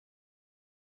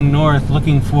north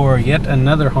looking for yet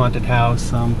another haunted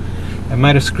house. I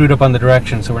might have screwed up on the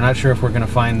direction, so we're not sure if we're going to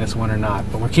find this one or not,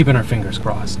 but we're keeping our fingers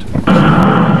crossed.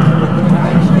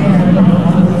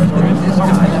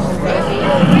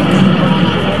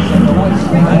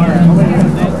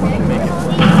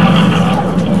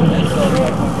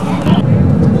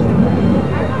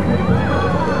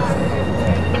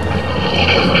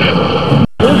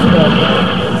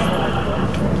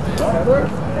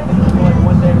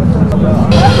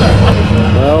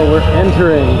 Well, we're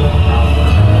entering,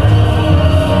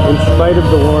 in spite of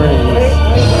the warnings.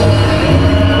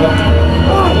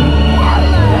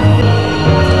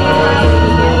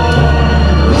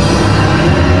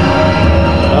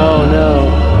 Oh no.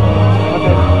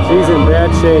 She's in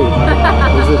bad shape.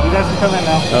 You guys can come in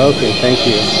now. Okay, thank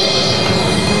you.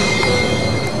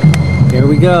 Here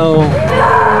we go.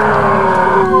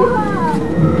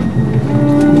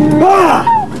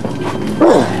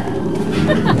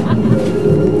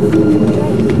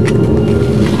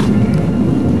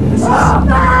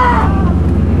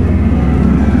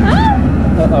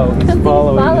 Uh-oh, he's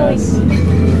following us.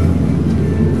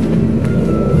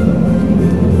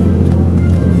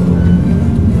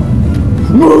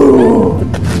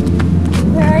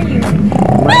 Where are you?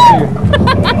 Right here.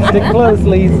 Stick close,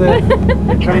 Lisa.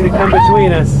 They're trying to come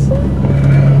between us.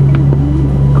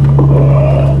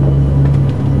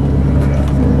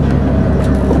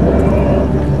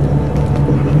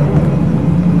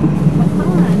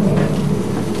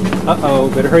 Uh-oh,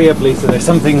 better hurry up, Lisa. There's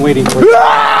something waiting for you.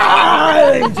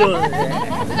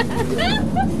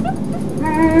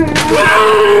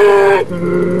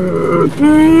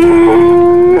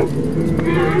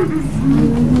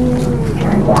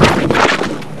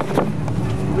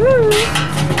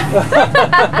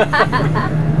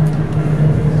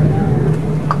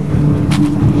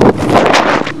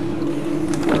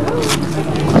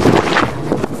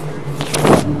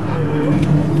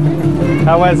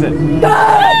 How was it?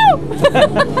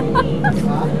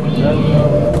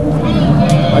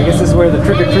 I guess this is where the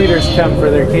trick-or-treaters come for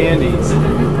their candies.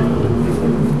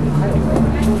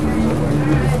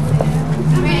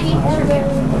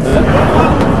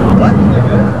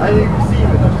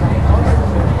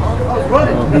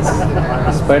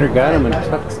 The spider got him and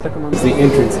stuck him on. It's the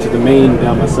entrance to the main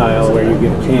domicile where you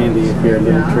get candy if you're a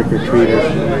little trick-or-treater.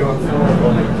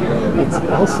 It's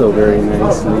also very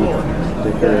nicely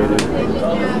decorated.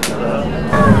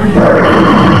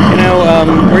 You know,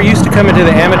 we're used to coming to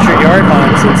the amateur yard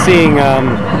haunts and seeing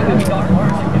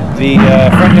the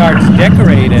front yards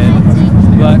decorated,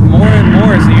 but more and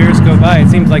more as the years go by, it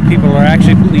seems like people are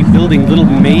actually building little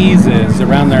mazes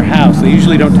around their house. They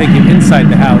usually don't take you inside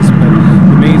the house, but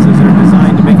the mazes are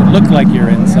designed to make it look like you're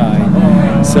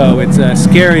inside. So it's a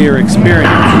scarier experience.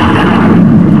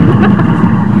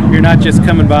 You're not just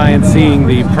coming by and seeing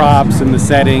the props and the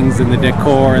settings and the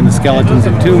decor and the skeletons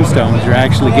and tombstones. You're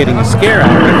actually getting a scare out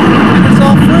of it. And it's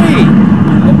all free.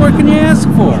 What more can you ask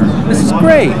for? This is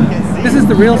great. This is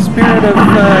the real spirit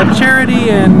of charity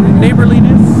and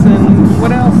neighborliness and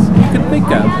what else you could think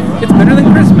of. It's better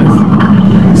than Christmas.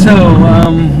 So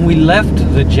we left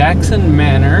the Jackson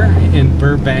Manor in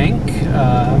Burbank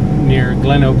near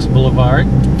Glen Oaks Boulevard.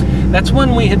 That's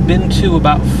one we had been to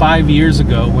about 5 years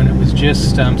ago when it was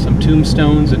just some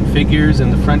tombstones and figures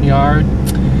in the front yard,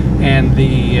 and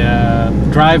the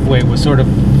driveway was sort of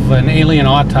an alien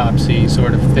autopsy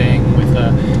sort of thing with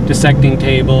a dissecting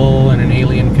table and an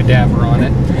alien cadaver on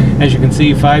it. As you can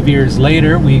see, 5 years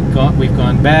later we've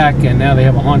gone back, and now they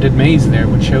have a haunted maze there,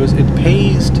 which shows it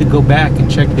pays to go back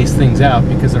and check these things out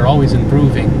because they're always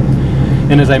improving.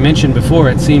 And as I mentioned before,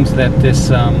 it seems that this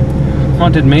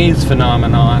haunted maze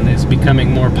phenomenon is becoming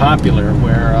more popular,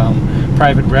 where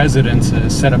private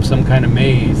residences set up some kind of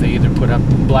maze. They either put up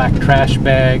black trash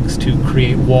bags to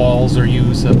create walls or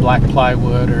use black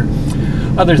plywood or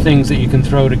other things that you can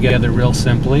throw together real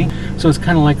simply. So it's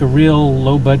kind of like a real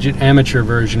low-budget amateur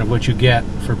version of what you get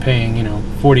for paying, you know,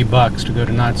 40 bucks to go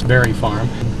to Knott's Berry Farm.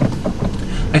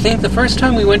 I think the first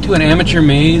time we went to an amateur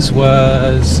maze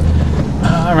was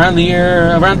around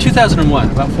 2001,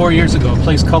 about 4 years ago, a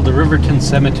place called the Riverton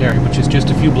Cemetery, which is just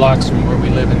a few blocks from where we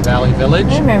live in Valley Village.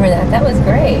 I remember that. That was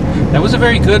great. That was a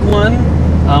very good one.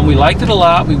 We liked it a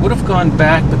lot. We would have gone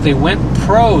back, but they went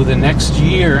pro the next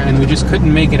year, and we just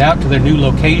couldn't make it out to their new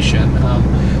location.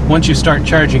 Once you start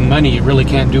charging money, you really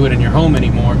can't do it in your home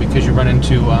anymore because you run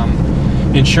into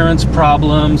insurance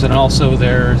problems, and also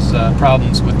there's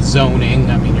problems with zoning.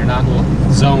 I mean, you're not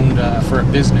zoned for a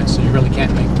business, so you really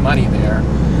can't make money there.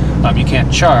 You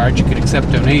can't charge. You could accept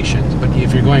donations, but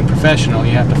if you're going professional,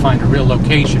 you have to find a real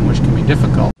location, which can be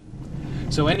difficult.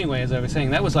 So anyway, as I was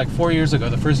saying, that was like 4 years ago,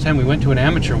 the first time we went to an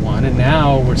amateur one, and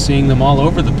now we're seeing them all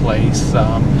over the place.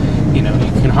 You know,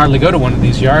 you can hardly go to one of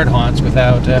these yard haunts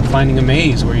without finding a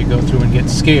maze where you go through and get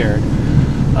scared.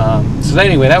 So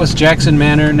anyway, that was Jackson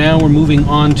Manor. Now we're moving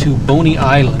on to Boney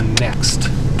Island next.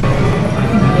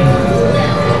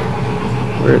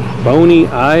 We're at Boney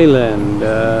Island.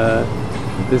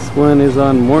 This one is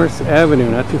on Morse Avenue,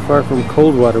 not too far from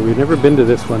Coldwater. We've never been to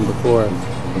this one before.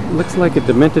 It looks like a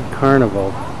demented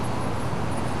carnival.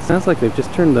 Sounds like they've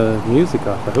just turned the music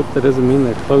off. I hope that doesn't mean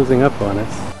they're closing up on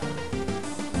us.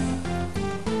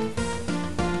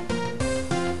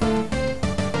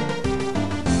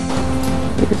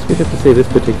 I guess we have to say this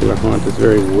particular haunt is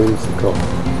very whimsical,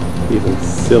 even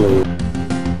silly.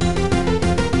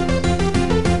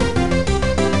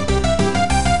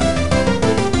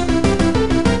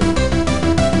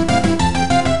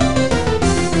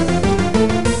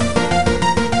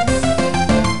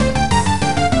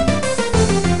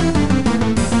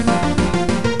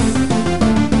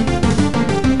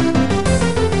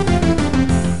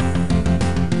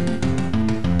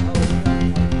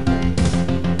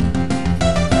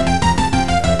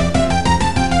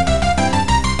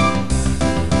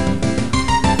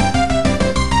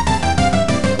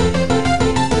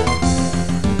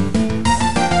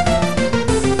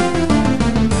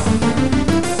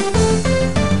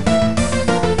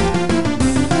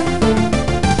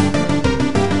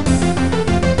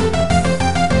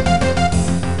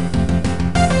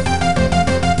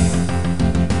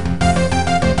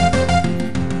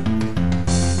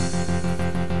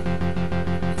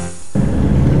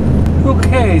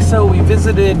 Okay, so we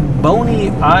visited Boney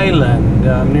Island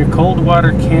near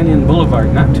Coldwater Canyon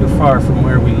Boulevard, not too far from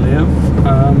where we live.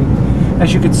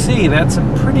 As you can see, that's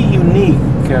a pretty unique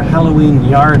Halloween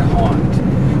yard haunt.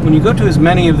 When you go to as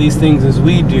many of these things as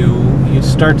we do, you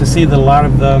start to see that a lot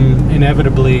of them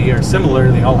inevitably are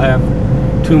similar. They all have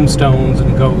tombstones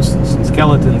and ghosts and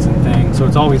skeletons and things, so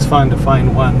it's always fun to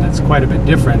find one that's quite a bit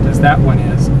different, as that one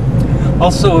is.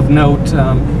 Also of note,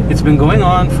 it's been going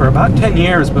on for about 10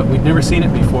 years, but we'd never seen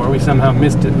it before. We somehow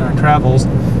missed it in our travels.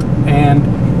 And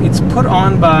it's put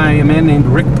on by a man named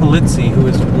Rick Polizzi, who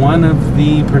is one of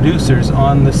the producers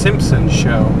on The Simpsons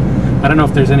show. I don't know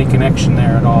if there's any connection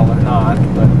there at all or not,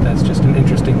 but that's just an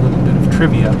interesting little bit of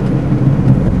trivia.